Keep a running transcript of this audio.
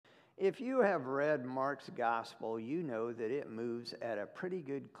If you have read Mark's gospel, you know that it moves at a pretty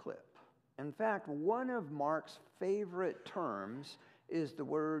good clip. In fact, one of Mark's favorite terms is the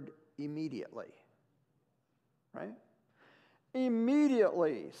word immediately, right?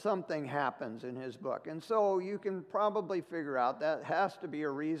 Immediately something happens in his book. And so you can probably figure out that has to be a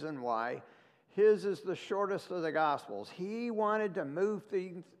reason why his is the shortest of the Gospels. He wanted to move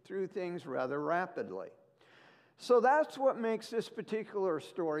through things rather rapidly. So that's what makes this particular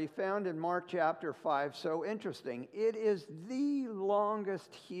story found in Mark chapter 5 so interesting. It is the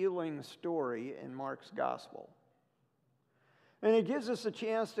longest healing story in Mark's Gospel. And it gives us a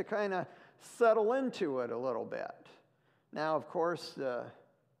chance to kind of settle into it a little bit. Now, of course, the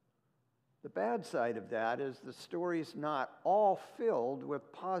bad side of that is the story's not all filled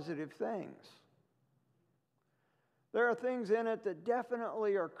with positive things. There are things in it that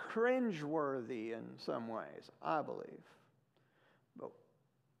definitely are cringeworthy in some ways, I believe. But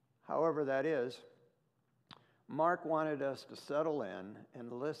however that is, Mark wanted us to settle in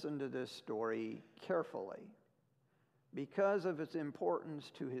and listen to this story carefully because of its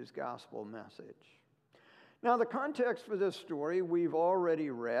importance to his gospel message. Now, the context for this story we've already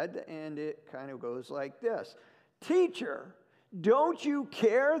read, and it kind of goes like this. Teacher, don't you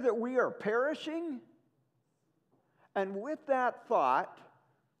care that we are perishing? And with that thought,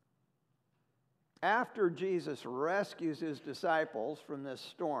 after Jesus rescues his disciples from this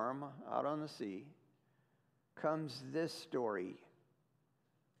storm out on the sea, comes this story.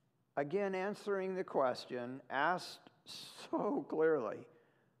 Again, answering the question asked so clearly,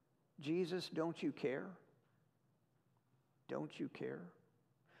 Jesus, don't you care? Don't you care?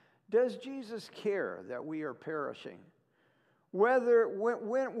 Does Jesus care that we are perishing? Whenever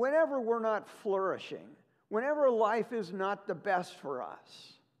we're not flourishing, whenever life is not the best for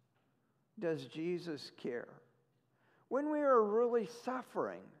us, does Jesus care? When we are really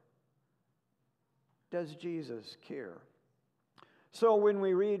suffering, does Jesus care? So when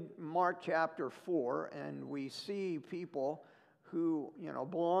we read Mark chapter 4 and we see people who,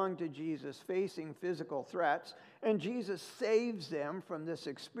 belong to Jesus facing physical threats, and Jesus saves them from this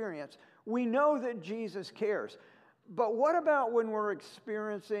experience, we know that Jesus cares. But what about when we're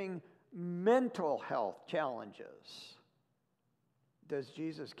experiencing mental health challenges? Does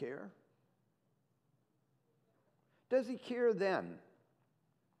Jesus care? Does he care then?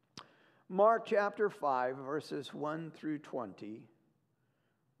 Mark chapter 5, verses 1 through 20,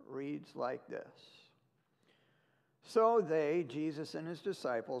 reads like this. So they, Jesus and his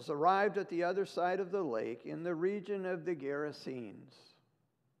disciples, arrived at the other side of the lake in the region of the Gerasenes.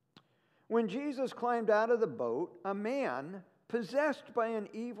 When Jesus climbed out of the boat, a man possessed by an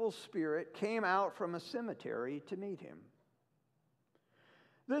evil spirit came out from a cemetery to meet him.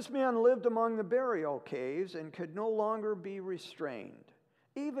 This man lived among the burial caves and could no longer be restrained,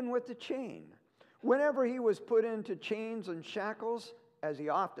 even with the chain. Whenever he was put into chains and shackles, as he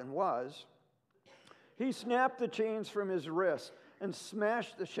often was, he snapped the chains from his wrists and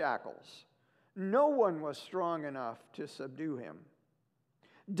smashed the shackles. No one was strong enough to subdue him.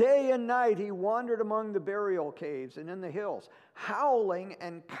 Day and night he wandered among the burial caves and in the hills, howling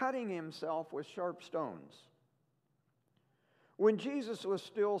and cutting himself with sharp stones. When Jesus was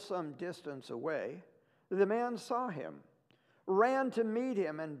still some distance away, the man saw him, ran to meet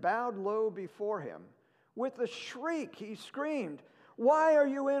him, and bowed low before him. With a shriek he screamed, "Why are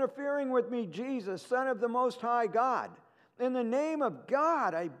you interfering with me, Jesus, Son of the Most High God? In the name of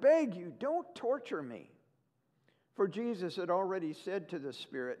God, I beg you, don't torture me." For Jesus had already said to the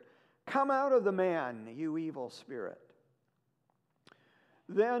spirit, "Come out of the man, you evil spirit."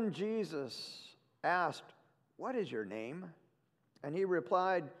 Then Jesus asked, "What is your name?" And he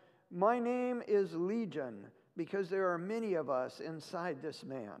replied, "My name is Legion, because there are many of us inside this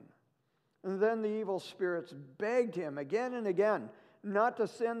man." And then the evil spirits begged him again and again not to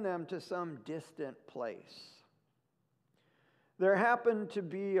send them to some distant place. There happened to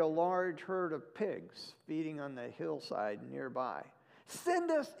be a large herd of pigs feeding on the hillside nearby.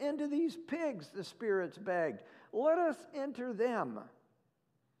 "Send us into these pigs," the spirits begged. "Let us enter them."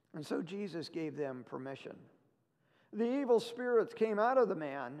 And so Jesus gave them permission. The evil spirits came out of the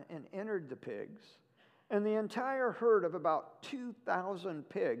man and entered the pigs, and the entire herd of about 2,000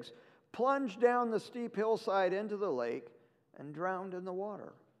 pigs plunged down the steep hillside into the lake and drowned in the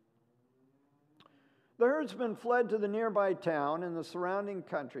water. The herdsmen fled to the nearby town and the surrounding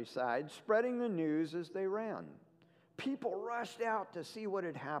countryside, spreading the news as they ran. People rushed out to see what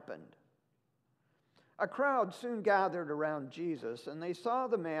had happened. A crowd soon gathered around Jesus, and they saw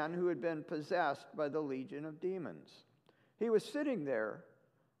the man who had been possessed by the legion of demons. He was sitting there,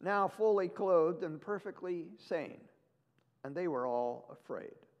 now fully clothed and perfectly sane, and they were all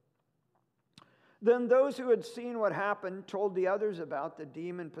afraid. Then those who had seen what happened told the others about the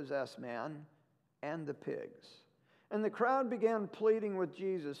demon-possessed man and the pigs. And the crowd began pleading with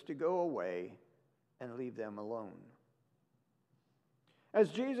Jesus to go away and leave them alone. As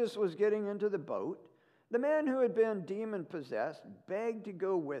Jesus was getting into the boat, the man who had been demon-possessed begged to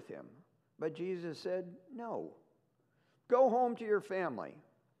go with him. But Jesus said, "No. Go home to your family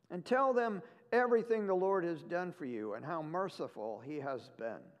and tell them everything the Lord has done for you and how merciful he has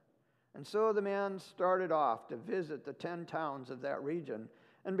been." And so the man started off to visit the 10 towns of that region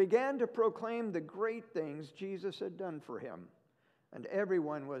and began to proclaim the great things Jesus had done for him. And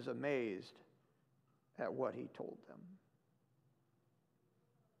everyone was amazed at what he told them.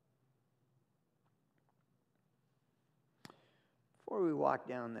 Before we walk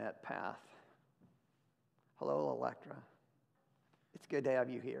down that path, hello, Electra. It's good to have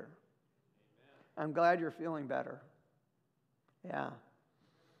you here. Amen. I'm glad you're feeling better. Yeah.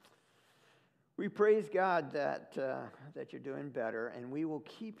 We praise God that you're doing better, and we will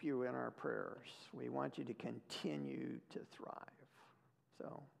keep you in our prayers. We want you to continue to thrive.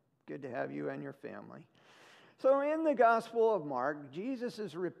 So, good to have you and your family. So, in the Gospel of Mark, Jesus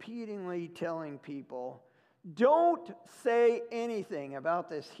is repeatedly telling people, don't say anything about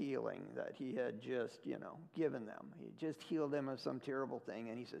this healing that he had just, given them. He just healed them of some terrible thing,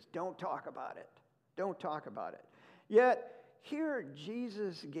 and he says, don't talk about it. Don't talk about it. Yet, here,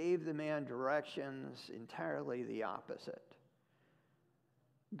 Jesus gave the man directions entirely the opposite.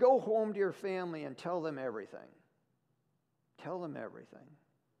 Go home to your family and tell them everything. Tell them everything.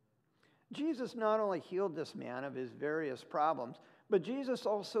 Jesus not only healed this man of his various problems, but Jesus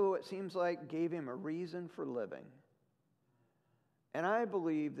also, it seems like, gave him a reason for living. And I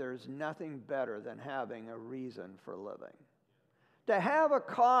believe there's nothing better than having a reason for living. To have a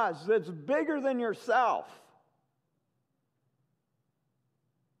cause that's bigger than yourself.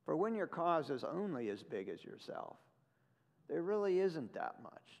 For when your cause is only as big as yourself, there really isn't that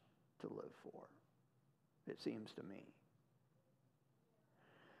much to live for, it seems to me.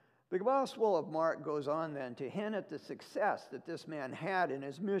 The Gospel of Mark goes on then to hint at the success that this man had in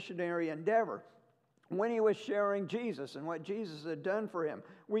his missionary endeavor when he was sharing Jesus and what Jesus had done for him.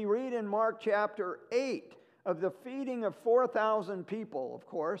 We read in Mark chapter 8 of the feeding of 4,000 people, of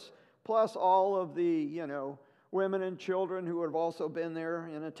course, plus all of the, women and children who have also been there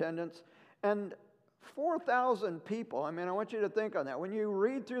in attendance. And 4,000 people, I want you to think on that. When you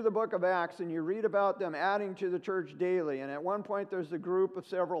read through the book of Acts and you read about them adding to the church daily, and at one point there's a group of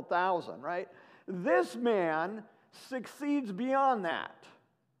several thousand, right? This man succeeds beyond that.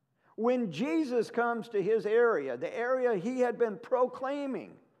 When Jesus comes to his area, the area he had been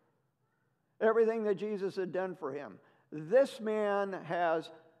proclaiming everything that Jesus had done for him, this man has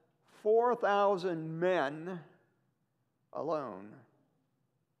 4,000 men alone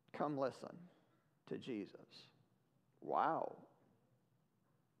come listen to Jesus. Wow.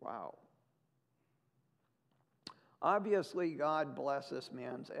 Wow. Obviously, God blessed this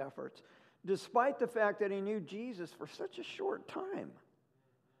man's efforts, despite the fact that he knew Jesus for such a short time.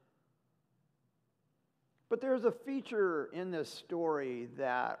 But there's a feature in this story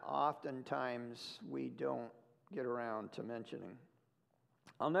that oftentimes we don't get around to mentioning.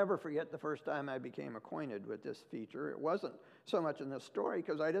 I'll never forget the first time I became acquainted with this feature. It wasn't so much in this story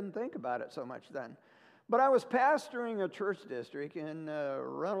because I didn't think about it so much then. But I was pastoring a church district in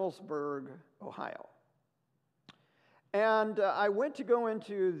Reynoldsburg, Ohio. And I went to go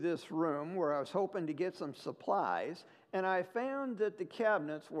into this room where I was hoping to get some supplies, and I found that the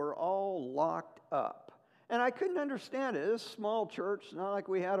cabinets were all locked up. And I couldn't understand it. It's a small church, not like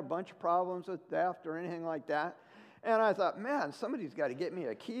we had a bunch of problems with theft or anything like that. And I thought, man, somebody's got to get me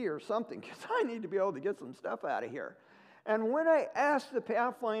a key or something because I need to be able to get some stuff out of here. And when I asked the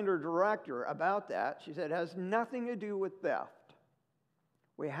Pathfinder director about that, she said, it has nothing to do with theft.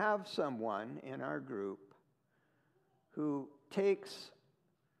 We have someone in our group who takes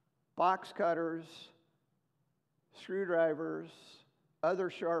box cutters, screwdrivers,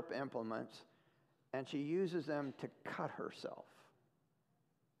 other sharp implements, and she uses them to cut herself.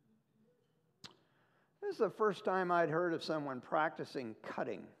 This is the first time I'd heard of someone practicing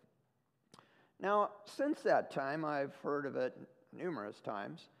cutting. Now, since that time, I've heard of it numerous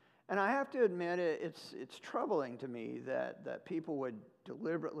times, and I have to admit it's troubling to me that people would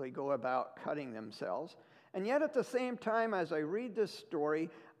deliberately go about cutting themselves. And yet at the same time, as I read this story,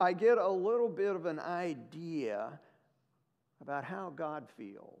 I get a little bit of an idea about how God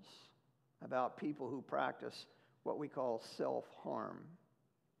feels about people who practice what we call self-harm.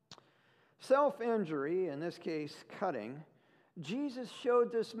 Self-injury, in this case cutting, Jesus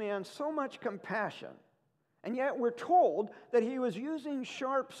showed this man so much compassion And yet we're told that he was using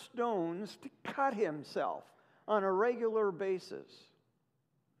sharp stones to cut himself on a regular basis.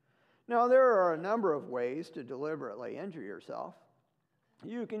 Now, there are a number of ways to deliberately injure yourself.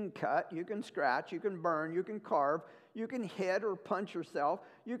 You can cut, you can scratch, you can burn, you can carve, you can hit or punch yourself,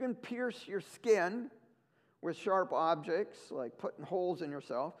 you can pierce your skin with sharp objects, like putting holes in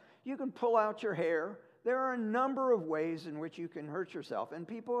yourself. You can pull out your hair. There are a number of ways in which you can hurt yourself, and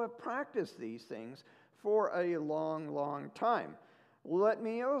people have practiced these things for a long, long time. Let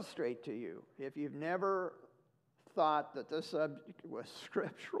me illustrate to you. If you've never thought that this subject was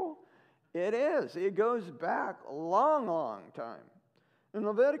scriptural, it is. It goes back a long, long time. In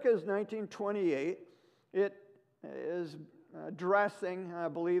Leviticus 19:28, it is addressing, I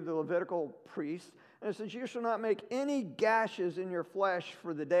believe, the Levitical priests, and it says, "You shall not make any gashes in your flesh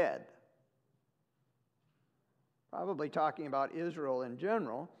for the dead." Probably talking about Israel in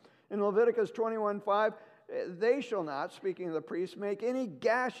general. In Leviticus 21:5, they shall not, speaking of the priests, make any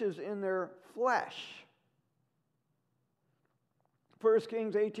gashes in their flesh. 1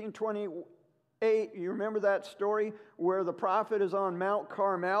 Kings 18:28, you remember that story where the prophet is on Mount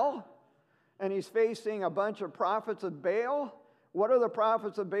Carmel and he's facing a bunch of prophets of Baal? What do the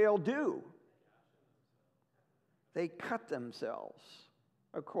prophets of Baal do? They cut themselves,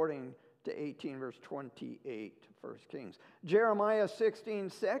 according to 18 verse 28, 1 Kings. Jeremiah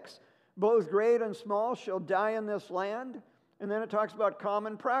 16:6, both great and small shall die in this land. And then it talks about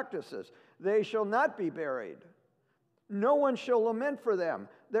common practices. They shall not be buried. No one shall lament for them.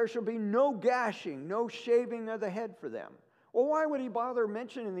 There shall be no gashing, no shaving of the head for them. Well, why would he bother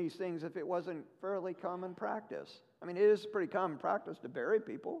mentioning these things if it wasn't fairly common practice? I mean, it is pretty common practice to bury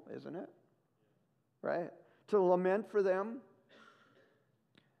people, isn't it? Right? To lament for them.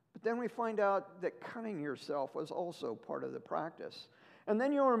 But then we find out that cutting yourself was also part of the practice. And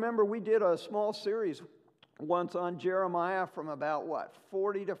then you'll remember we did a small series once on Jeremiah from about,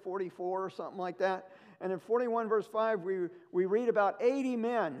 40 to 44 or something like that. And in 41 verse 5, we read about 80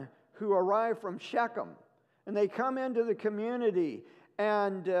 men who arrive from Shechem. And they come into the community,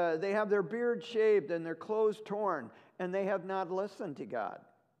 and they have their beard shaved and their clothes torn, and they have not listened to God,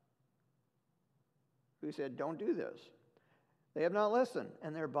 who said, "Don't do this." They have not listened,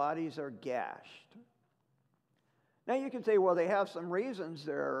 and their bodies are gashed. Now you can say, well, they have some reasons.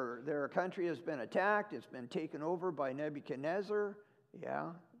 Their country has been attacked. It's been taken over by Nebuchadnezzar.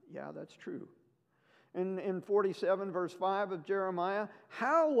 Yeah, that's true. In 47 verse 5 of Jeremiah,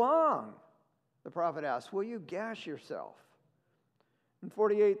 how long, the prophet asks, will you gash yourself? In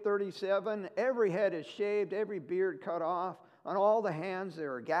 48:37, every head is shaved, every beard cut off. On all the hands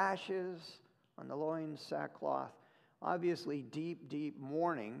there are gashes, on the loins sackcloth. Obviously deep, deep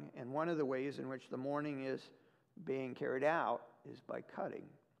mourning, and one of the ways in which the mourning is being carried out is by cutting.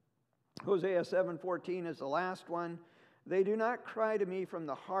 Hosea 7:14 is the last one. They do not cry to me from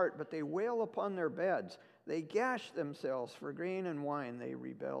the heart, but they wail upon their beds. They gash themselves for grain and wine. They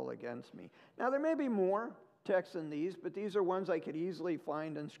rebel against me. Now, there may be more texts than these, but these are ones I could easily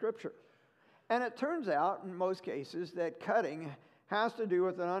find in Scripture. And it turns out, in most cases, that cutting has to do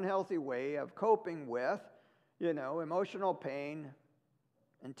with an unhealthy way of coping with, emotional pain,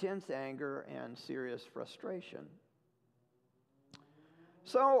 intense anger, and serious frustration.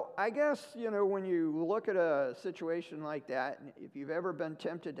 So I guess, when you look at a situation like that, if you've ever been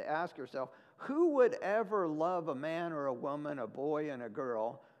tempted to ask yourself, who would ever love a man or a woman, a boy and a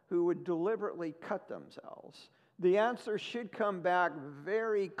girl, who would deliberately cut themselves? The answer should come back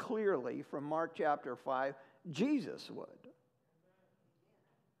very clearly from Mark chapter 5. Jesus would.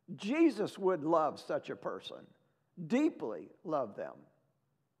 Jesus would love such a person, deeply love them.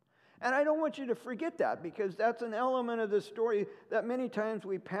 And I don't want you to forget that, because that's an element of the story that many times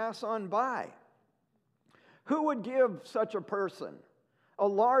we pass on by. Who would give such a person a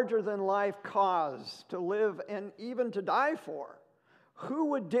larger-than-life cause to live and even to die for? Who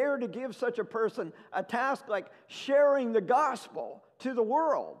would dare to give such a person a task like sharing the gospel to the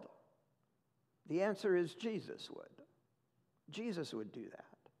world? The answer is Jesus would. Jesus would do that.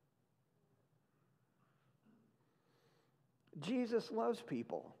 Jesus loves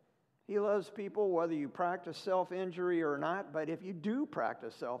people. He loves people whether you practice self-injury or not, but if you do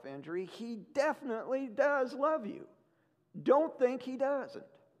practice self-injury, he definitely does love you. Don't think he doesn't.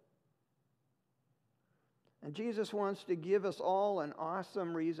 And Jesus wants to give us all an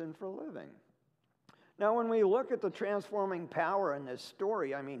awesome reason for living. Now, when we look at the transforming power in this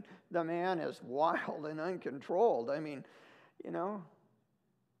story, the man is wild and uncontrolled.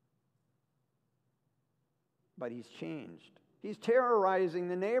 But he's changed. He's terrorizing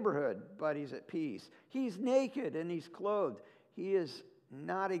the neighborhood, but he's at peace. He's naked and he's clothed. He is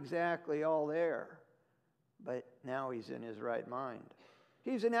not exactly all there, but now he's in his right mind.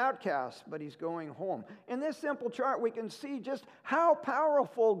 He's an outcast, but he's going home. In this simple chart, we can see just how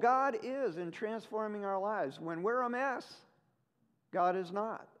powerful God is in transforming our lives. When we're a mess, God is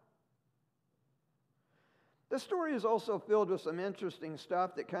not. The story is also filled with some interesting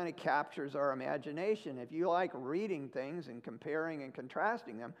stuff that kind of captures our imagination. If you like reading things and comparing and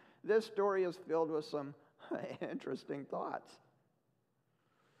contrasting them, this story is filled with some interesting thoughts.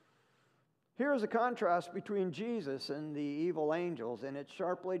 Here's a contrast between Jesus and the evil angels, and it's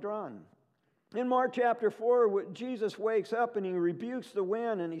sharply drawn. In Mark chapter 4, Jesus wakes up and he rebukes the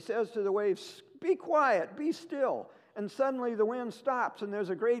wind and he says to the waves, "Be quiet, be still." And suddenly the wind stops and there's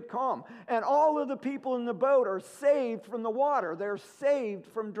a great calm. And all of the people in the boat are saved from the water. They're saved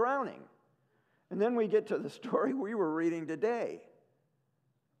from drowning. And then we get to the story we were reading today.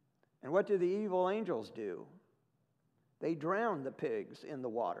 And what do the evil angels do? They drown the pigs in the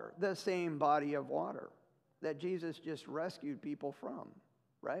water, the same body of water that Jesus just rescued people from,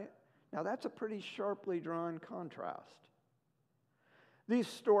 right? Now that's a pretty sharply drawn contrast. These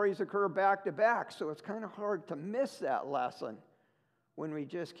stories occur back to back, so it's kind of hard to miss that lesson when we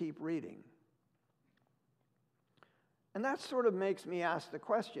just keep reading. And that sort of makes me ask the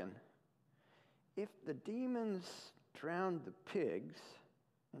question, if the demons drowned the pigs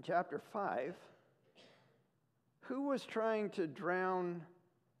in chapter 5, who was trying to drown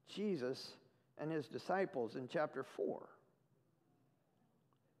Jesus and his disciples in chapter 4?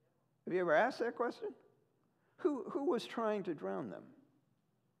 Have you ever asked that question? Who was trying to drown them?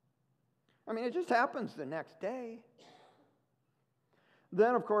 I mean, it just happens the next day.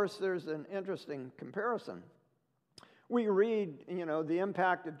 Then, of course, there's an interesting comparison. We read, the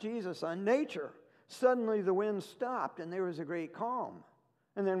impact of Jesus on nature. Suddenly the wind stopped and there was a great calm.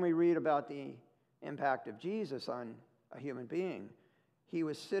 And then we read about the impact of Jesus on a human being. He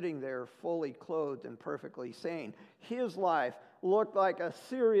was sitting there fully clothed and perfectly sane. His life looked like a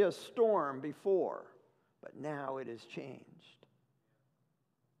serious storm before, but now it has changed.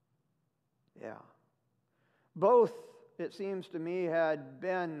 Yeah. Both, it seems to me, had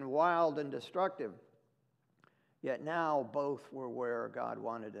been wild and destructive, yet now both were where God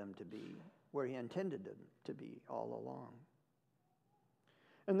wanted them to be, where he intended them to be all along.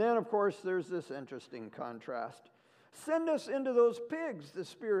 And then, of course, there's this interesting contrast. Send us into those pigs, the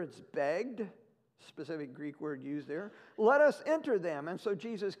spirits begged, specific Greek word used there. Let us enter them. And so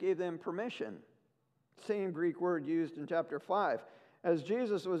Jesus gave them permission. Same Greek word used in chapter 5. As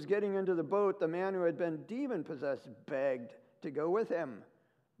Jesus was getting into the boat, the man who had been demon-possessed begged to go with him,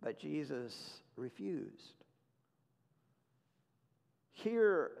 but Jesus refused.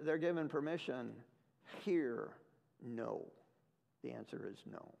 Here, they're given permission. Here, no. The answer is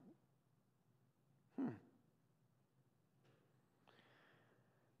no.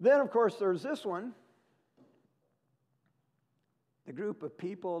 Then, of course, there's this one. The group of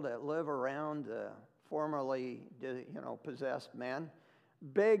people that live around the formerly, possessed man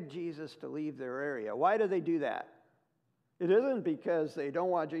beg Jesus to leave their area. Why do they do that? It isn't because they don't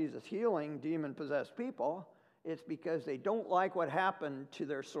want Jesus healing demon-possessed people. It's because they don't like what happened to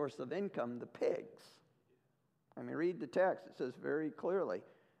their source of income, the pigs. I mean, read the text. It says very clearly.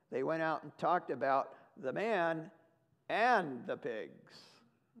 They went out and talked about the man and the pigs.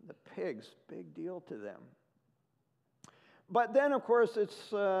 The pigs, big deal to them. But then, of course,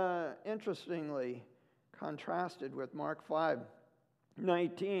 it's interestingly contrasted with Mark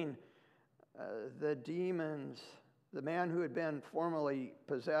 5:19. The demons, the man who had been formerly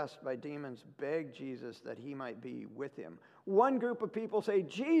possessed by demons, begged Jesus that he might be with him. One group of people say,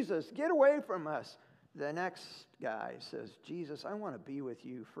 "Jesus, get away from us." The next guy says, "Jesus, I want to be with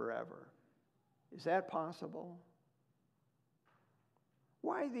you forever." Is that possible?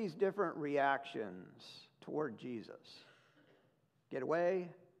 Why these different reactions toward Jesus? Get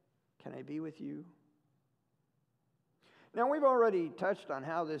away? Can I be with you? Now, we've already touched on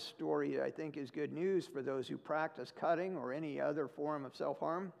how this story, I think, is good news for those who practice cutting or any other form of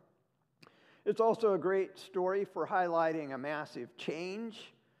self-harm. It's also a great story for highlighting a massive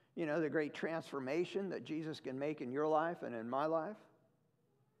change, the great transformation that Jesus can make in your life and in my life.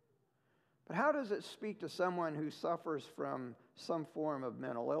 But how does it speak to someone who suffers from some form of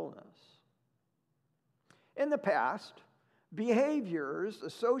mental illness? In the past, behaviors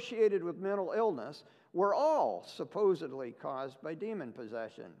associated with mental illness were all supposedly caused by demon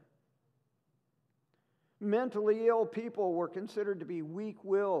possession. Mentally ill people were considered to be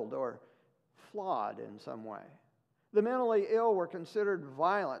weak-willed or flawed in some way. The mentally ill were considered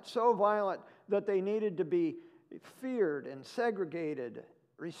violent, so violent that they needed to be feared and segregated,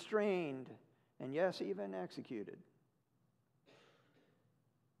 restrained, and yes, even executed.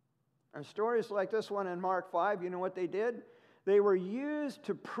 And stories like this one in Mark 5, you know what they did? They were used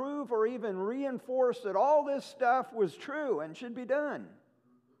to prove or even reinforce that all this stuff was true and should be done.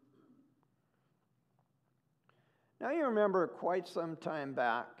 Now, you remember quite some time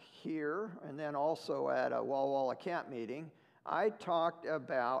back here, and then also at a Walla Walla camp meeting, I talked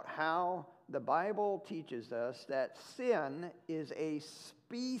about how the Bible teaches us that sin is a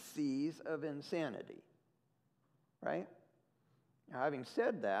species of insanity, right? Now, having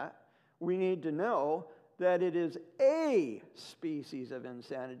said that, we need to know that it is a species of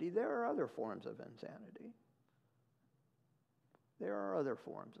insanity. There are other forms of insanity. There are other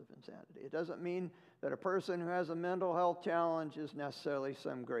forms of insanity. It doesn't mean that a person who has a mental health challenge is necessarily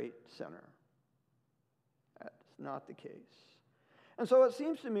some great sinner. That's not the case. And so it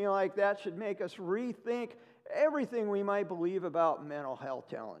seems to me like that should make us rethink everything we might believe about mental health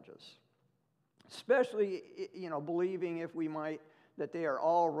challenges. Especially, believing if we might that they are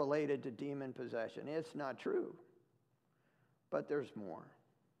all related to demon possession. It's not true. But there's more.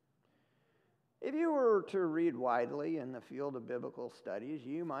 If you were to read widely in the field of biblical studies,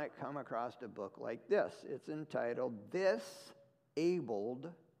 you might come across a book like this. It's entitled, This Abled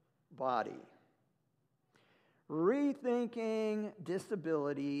Body: Rethinking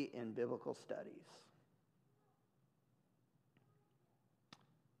Disability in Biblical Studies.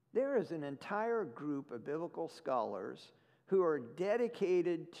 There is an entire group of biblical scholars who are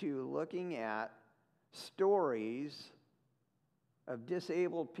dedicated to looking at stories of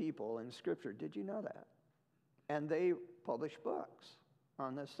disabled people in Scripture. Did you know that? And they publish books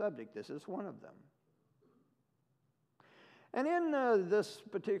on this subject. This is one of them. And in this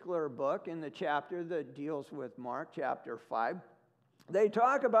particular book, in the chapter that deals with Mark, chapter 5, they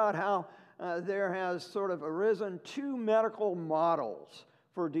talk about how there has sort of arisen two medical models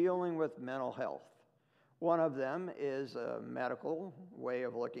for dealing with mental health. One of them is a medical way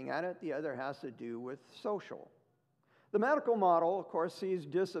of looking at it. The other has to do with social. The medical model, of course, sees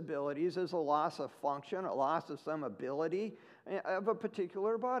disabilities as a loss of function, a loss of some ability of a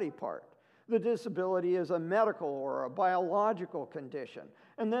particular body part. The disability is a medical or a biological condition.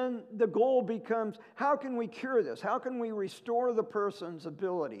 And then the goal becomes, how can we cure this? How can we restore the person's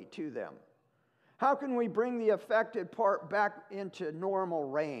ability to them? How can we bring the affected part back into normal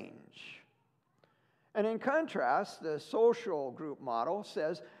range? And in contrast, the social group model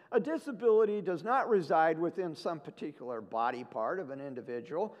says a disability does not reside within some particular body part of an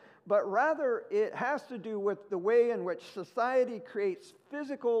individual, but rather it has to do with the way in which society creates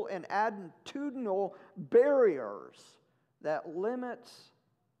physical and attitudinal barriers that limits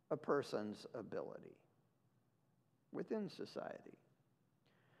a person's ability within society.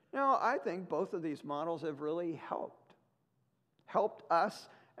 Now, I think both of these models have really helped us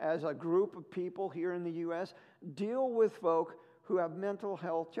as a group of people here in the U.S. deal with folk who have mental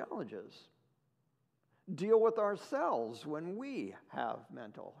health challenges. Deal with ourselves when we have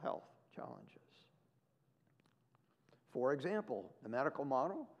mental health challenges. For example, the medical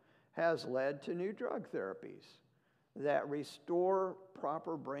model has led to new drug therapies that restore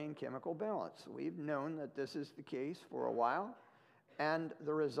proper brain chemical balance. We've known that this is the case for a while, and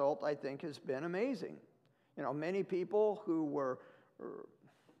the result, I think, has been amazing. Many people who were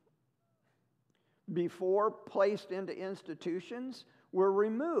before placed into institutions were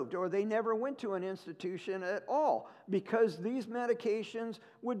removed, or they never went to an institution at all, because these medications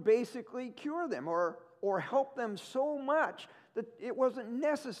would basically cure them or help them so much that it wasn't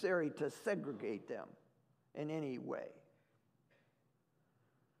necessary to segregate them in any way.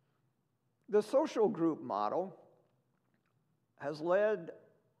 The social group model has led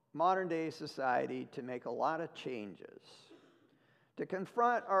modern day society to make a lot of changes, to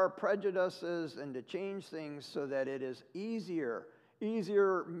confront our prejudices and to change things so that it is easier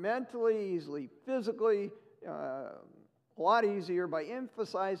mentally, easily physically, a lot easier by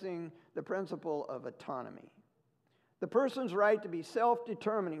emphasizing the principle of autonomy. The person's right to be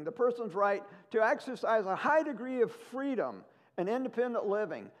self-determining, the person's right to exercise a high degree of freedom and independent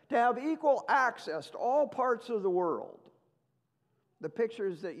living, to have equal access to all parts of the world. The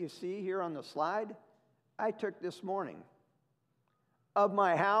pictures that you see here on the slide, I took this morning of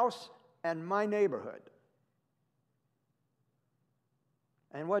my house and my neighborhood.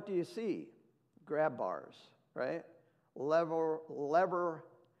 And what do you see? Grab bars, right?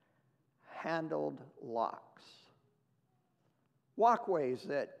 Lever-handled locks. Walkways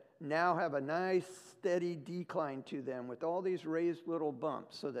that now have a nice steady decline to them with all these raised little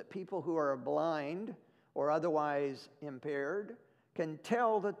bumps so that people who are blind or otherwise impaired can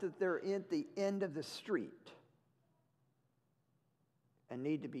tell that they're at the end of the street and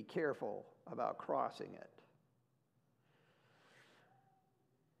need to be careful about crossing it.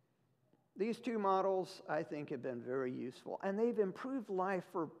 These two models, I think, have been very useful, and they've improved life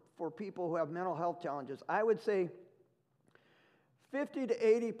for people who have mental health challenges. I would say 50 to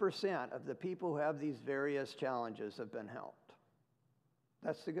 80% of the people who have these various challenges have been helped.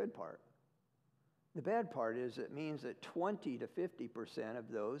 That's the good part. The bad part is it means that 20 to 50%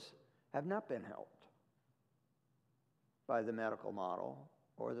 of those have not been helped by the medical model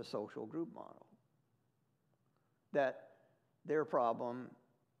or the social group model. That their problem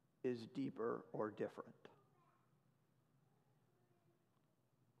is deeper or different.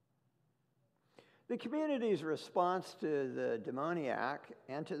 The community's response to the demoniac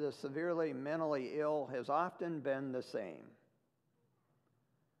and to the severely mentally ill has often been the same.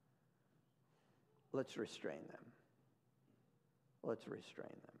 Let's restrain them. Let's restrain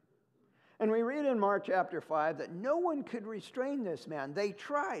them. And we read in Mark chapter 5 that no one could restrain this man. They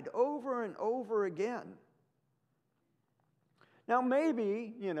tried over and over again. Now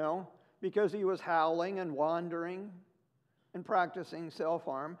maybe, because he was howling and wandering and practicing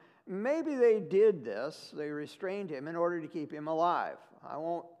self-harm, maybe they did this, they restrained him in order to keep him alive. I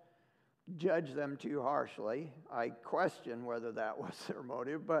won't judge them too harshly. I question whether that was their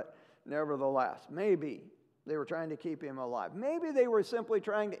motive, but nevertheless, maybe they were trying to keep him alive. Maybe they were simply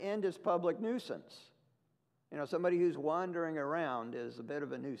trying to end his public nuisance. Somebody who's wandering around is a bit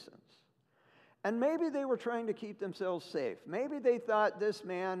of a nuisance. And maybe they were trying to keep themselves safe. Maybe they thought, this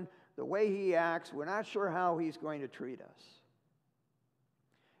man, the way he acts, we're not sure how he's going to treat us.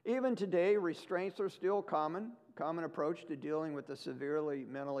 Even today, restraints are still common approach to dealing with the severely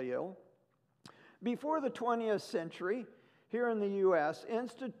mentally ill. Before the 20th century, here in the U.S.,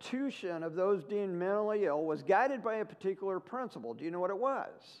 institution of those deemed mentally ill was guided by a particular principle. Do you know what it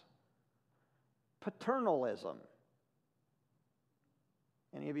was? Paternalism.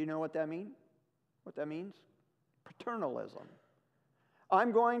 Any of you know what that means? What that means? Paternalism.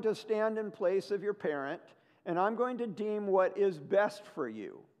 I'm going to stand in place of your parent, and I'm going to deem what is best for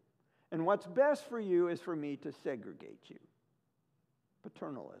you. And what's best for you is for me to segregate you.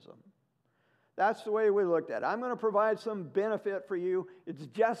 Paternalism. That's the way we looked at it. I'm going to provide some benefit for you. It's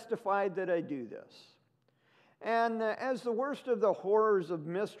justified that I do this. And as the worst of the horrors of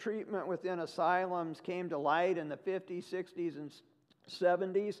mistreatment within asylums came to light in the 50s, 60s, and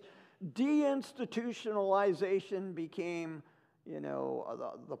 70s, deinstitutionalization became,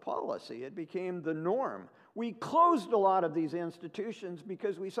 the policy. It became the norm. We closed a lot of these institutions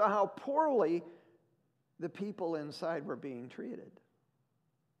because we saw how poorly the people inside were being treated.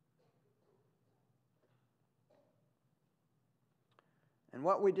 And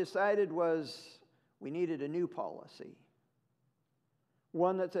what we decided was we needed a new policy.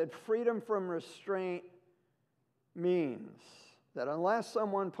 One that said freedom from restraint means that unless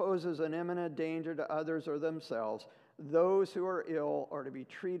someone poses an imminent danger to others or themselves, those who are ill are to be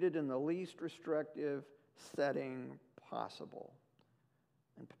treated in the least restrictive setting possible.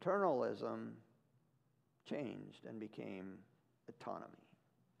 And paternalism changed and became autonomy.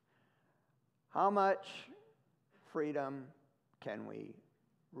 How much freedom can we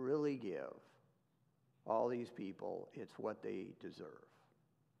really give all these people? It's what they deserve.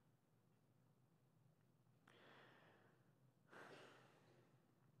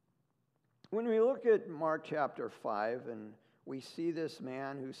 When we look at Mark chapter 5 and we see this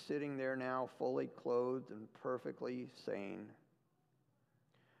man who's sitting there now fully clothed and perfectly sane,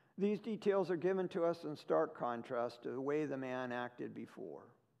 these details are given to us in stark contrast to the way the man acted before.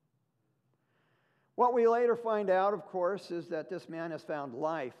 What we later find out, of course, is that this man has found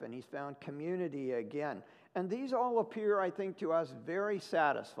life and he's found community again. And these all appear, I think, to us very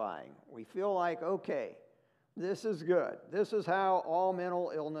satisfying. We feel like, okay, this is good. This is how all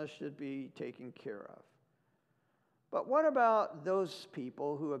mental illness should be taken care of. But what about those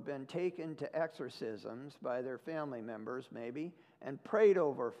people who have been taken to exorcisms by their family members, maybe, and prayed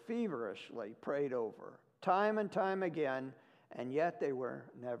over, feverishly prayed over, time and time again, and yet they were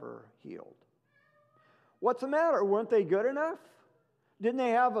never healed? What's the matter? Weren't they good enough? Didn't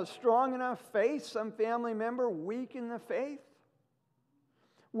they have a strong enough faith? Some family member weak in the faith?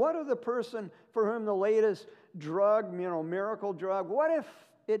 What of the person for whom the latest drug, miracle drug, what if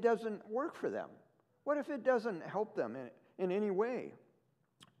it doesn't work for them? What if it doesn't help them in any way?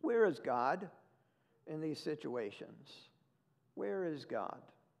 Where is God in these situations? Where is God?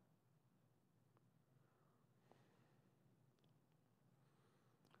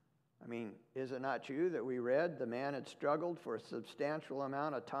 Is it not true that we read the man had struggled for a substantial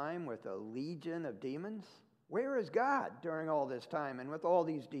amount of time with a legion of demons? Where is God during all this time and with all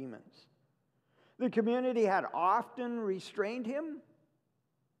these demons? The community had often restrained him,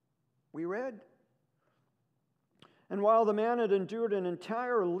 we read. And while the man had endured an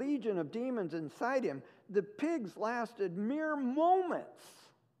entire legion of demons inside him, the pigs lasted mere moments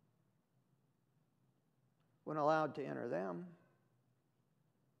when allowed to enter them.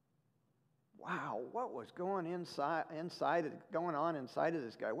 Wow, what was going on inside of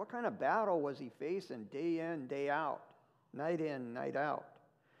this guy? What kind of battle was he facing day in, day out, night in, night out?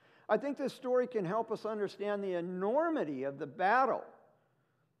 I think this story can help us understand the enormity of the battle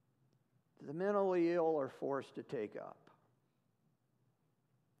the mentally ill are forced to take up.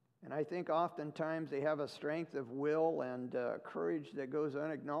 And I think oftentimes they have a strength of will and courage that goes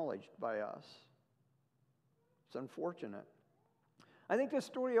unacknowledged by us. It's unfortunate. I think this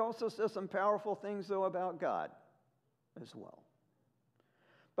story also says some powerful things, though, about God as well.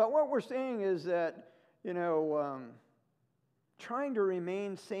 But what we're saying is that, trying to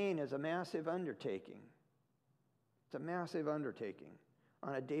remain sane is a massive undertaking. It's a massive undertaking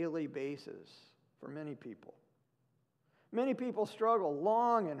on a daily basis for many people. Many people struggle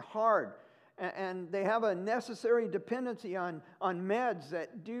long and hard, and they have a necessary dependency on meds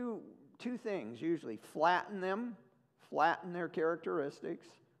that do two things usually: flatten their characteristics,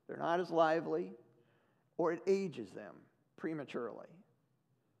 they're not as lively, or it ages them prematurely,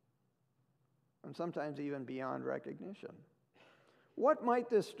 and sometimes even beyond recognition. What might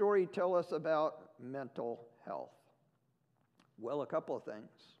this story tell us about mental health? Well, a couple of things.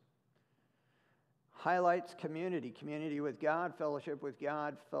 Highlights community with God, fellowship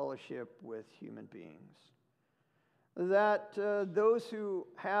with human beings. That those who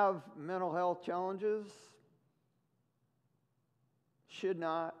have mental health challenges should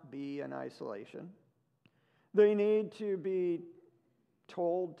not be in isolation. They need to be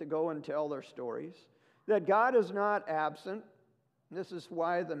told to go and tell their stories. That God is not absent. This is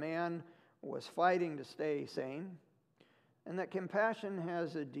why the man was fighting to stay sane. And that compassion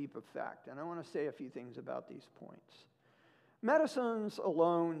has a deep effect. And I want to say a few things about these points. Medicines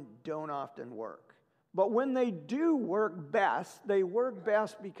alone don't often work. But when they do work best, they work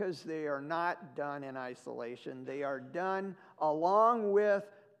best because they are not done in isolation. They are done along with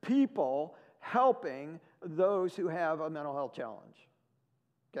people helping those who have a mental health challenge.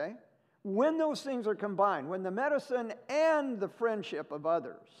 Okay? When those things are combined, when the medicine and the friendship of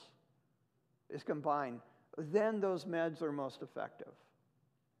others is combined, then those meds are most effective.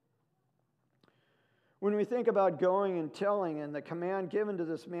 When we think about going and telling and the command given to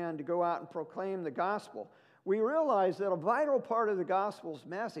this man to go out and proclaim the gospel, we realize that a vital part of the gospel's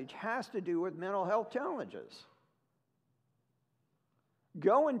message has to do with mental health challenges.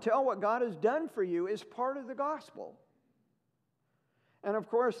 Go and tell what God has done for you is part of the gospel. And of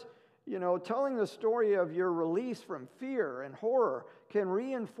course, telling the story of your release from fear and horror can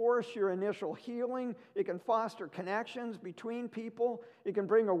reinforce your initial healing. It can foster connections between people. It can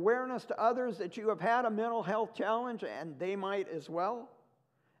bring awareness to others that you have had a mental health challenge and they might as well.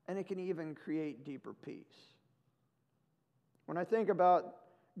 And it can even create deeper peace. When I think about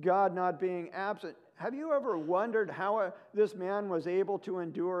God not being absent, have you ever wondered how this man was able to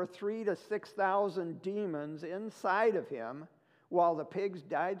endure 3,000 to 6,000 demons inside of him while the pigs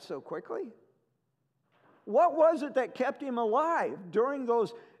died so quickly? What was it that kept him alive during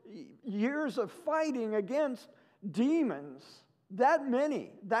those years of fighting against demons? That many,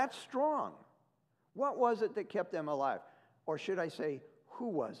 that strong. What was it that kept them alive? Or should I say, who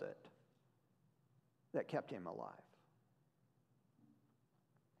was it that kept him alive?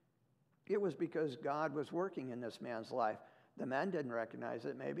 It was because God was working in this man's life. The men didn't recognize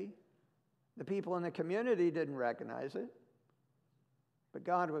it, maybe. The people in the community didn't recognize it. But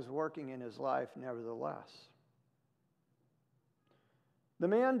God was working in his life nevertheless. The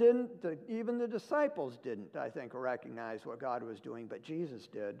man didn't, even the disciples didn't, I think, recognize what God was doing, but Jesus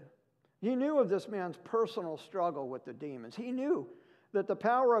did. He knew of this man's personal struggle with the demons. He knew that the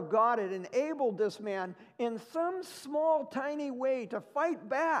power of God had enabled this man in some small, tiny way to fight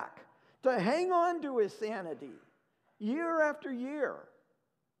back, to hang on to his sanity year after year.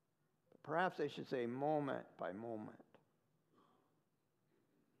 Perhaps I should say moment by moment.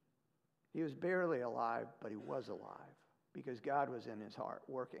 He was barely alive, but he was alive because God was in his heart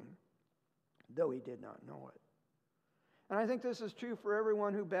working, though he did not know it. And I think this is true for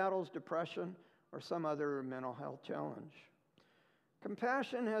everyone who battles depression or some other mental health challenge.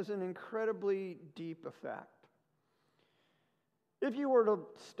 Compassion has an incredibly deep effect. If you were to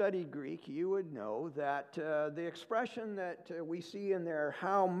study Greek, you would know that the expression that we see in there,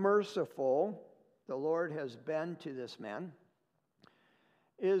 how merciful the Lord has been to this man,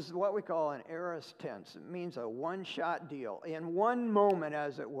 is what we call an aorist tense. It means a one-shot deal. In one moment,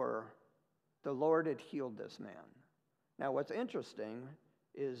 as it were, the Lord had healed this man. Now, what's interesting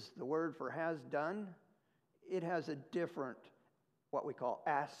is the word for has done it has a different, what we call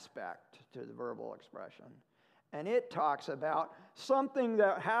aspect to the verbal expression. And it talks about something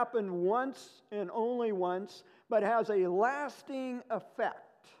that happened once and only once, but has a lasting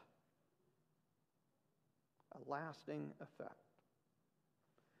effect. A lasting effect.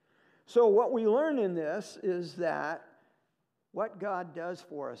 So what we learn in this is that what God does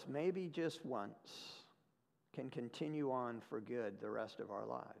for us, maybe just once, can continue on for good the rest of our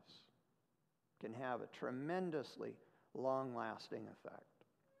lives. Can have a tremendously long-lasting effect.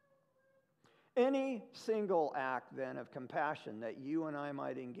 Any single act, then, of compassion that you and I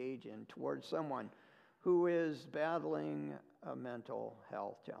might engage in towards someone who is battling a mental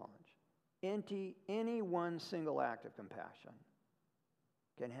health challenge, any one single act of compassion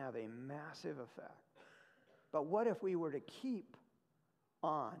can have a massive effect. But what if we were to keep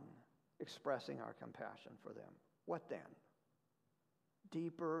on expressing our compassion for them? What then?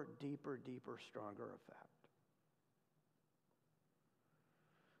 Deeper, deeper, deeper, stronger effect.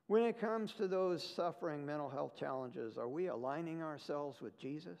 When it comes to those suffering mental health challenges, are we aligning ourselves with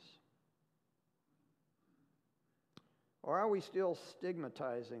Jesus? Or are we still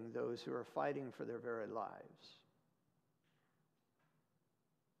stigmatizing those who are fighting for their very lives?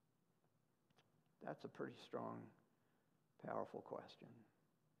 That's a pretty strong, powerful question.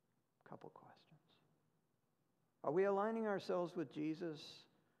 A couple questions. Are we aligning ourselves with Jesus?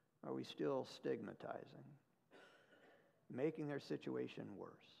 Or are we still stigmatizing, making their situation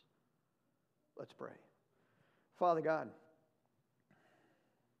worse? Let's pray. Father God,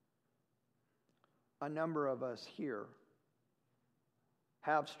 a number of us here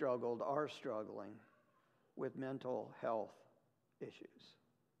have struggled, are struggling with mental health issues.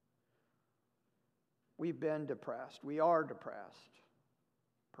 We've been depressed. We are depressed.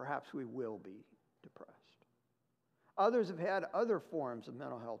 Perhaps we will be depressed. Others have had other forms of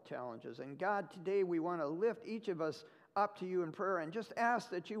mental health challenges. And God, today we want to lift each of us up to you in prayer and just ask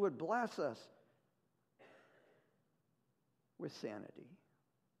that you would bless us with sanity.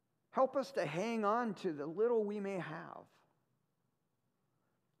 Help us to hang on to the little we may have.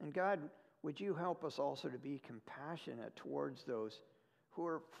 And God, would you help us also to be compassionate towards those who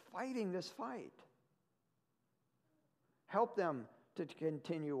are fighting this fight? Help them to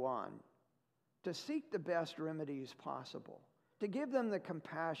continue on, to seek the best remedies possible, to give them the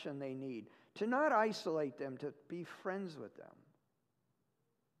compassion they need, to not isolate them, to be friends with them.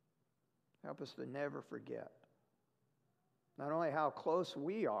 Help us to never forget not only how close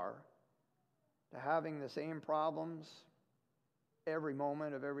we are to having the same problems every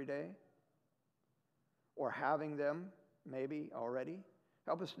moment of every day, or having them maybe already.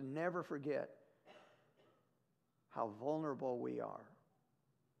 Help us to never forget how vulnerable we are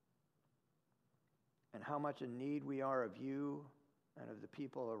and how much in need we are of you and of the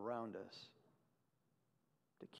people around us